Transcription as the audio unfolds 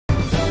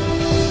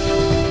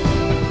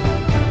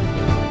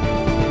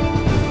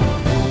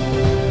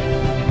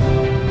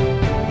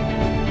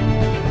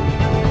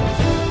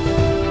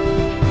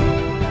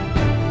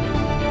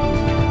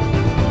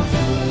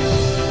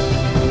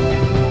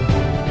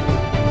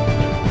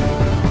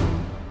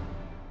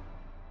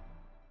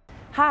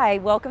Hi,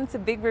 welcome to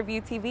Big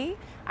Review TV.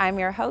 I'm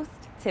your host,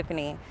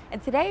 Tiffany,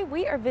 and today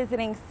we are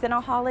visiting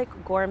Cinnaholic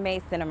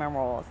Gourmet Cinnamon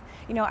Rolls.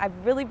 You know,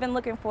 I've really been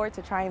looking forward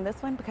to trying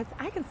this one because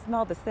I can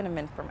smell the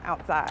cinnamon from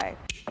outside.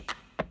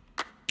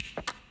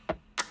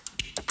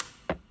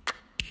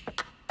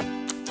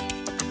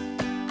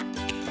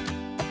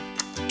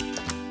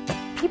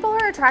 People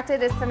are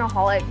attracted to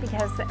Cinnaholic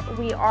because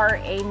we are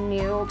a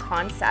new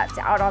concept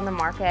out on the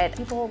market.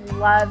 People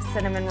love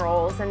cinnamon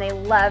rolls and they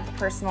love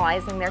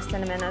personalizing their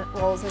cinnamon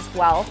rolls as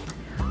well.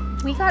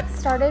 We got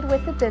started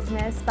with the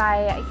business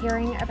by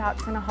hearing about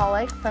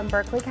Cinnaholic from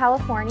Berkeley,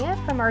 California,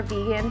 from our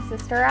vegan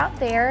sister out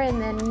there, and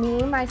then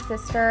me, my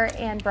sister,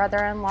 and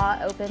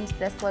brother-in-law opened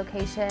this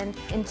location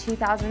in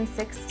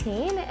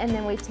 2016, and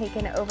then we've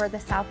taken over the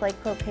South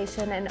Lake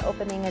location and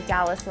opening a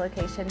Dallas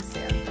location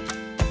soon.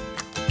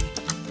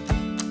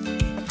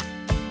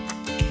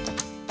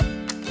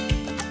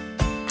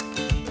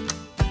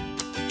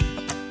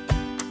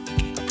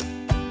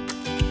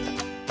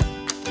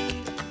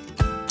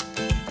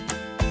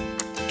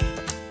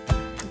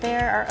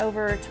 There are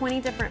over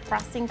 20 different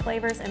frosting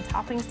flavors and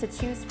toppings to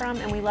choose from,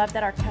 and we love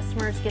that our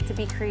customers get to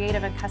be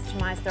creative and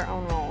customize their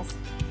own rolls.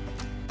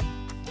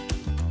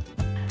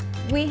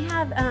 We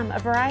have a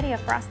variety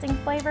of frosting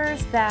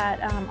flavors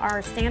that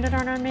are standard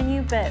on our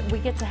menu, but we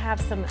get to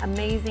have some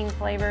amazing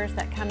flavors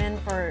that come in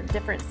for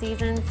different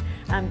seasons.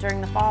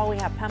 During the fall, we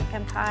have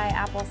pumpkin pie,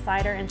 apple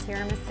cider, and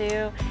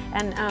tiramisu,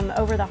 and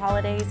over the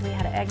holidays, we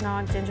had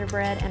eggnog,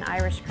 gingerbread, and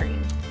Irish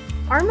cream.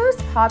 Our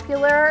most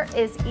popular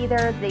is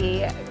either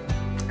the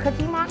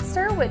Cookie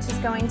Monster, which is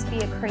going to be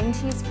a cream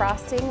cheese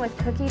frosting with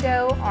cookie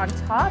dough on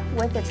top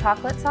with a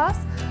chocolate sauce,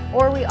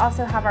 or we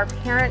also have our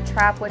Parent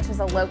Trap, which is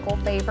a local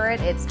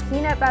favorite. It's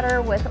peanut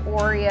butter with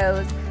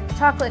Oreos,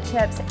 chocolate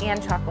chips,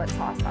 and chocolate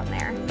sauce on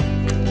there.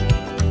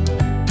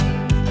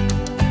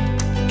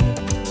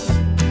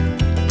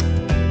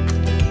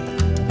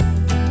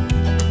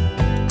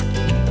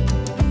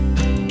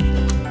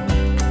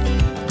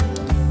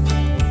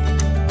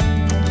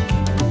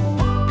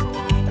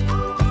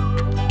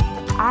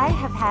 I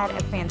have had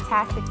a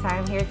fantastic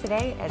time here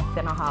today at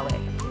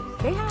Cinnaholic.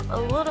 They have a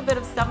little bit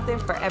of something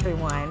for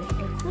everyone,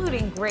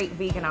 including great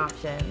vegan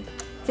options.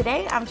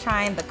 Today I'm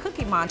trying the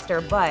Cookie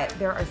Monster, but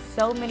there are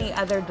so many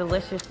other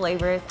delicious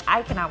flavors.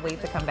 I cannot wait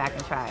to come back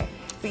and try.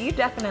 So you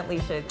definitely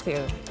should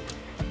too.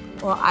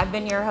 Well, I've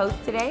been your host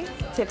today,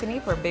 Tiffany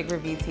for Big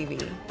Review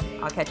TV.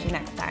 I'll catch you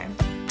next time.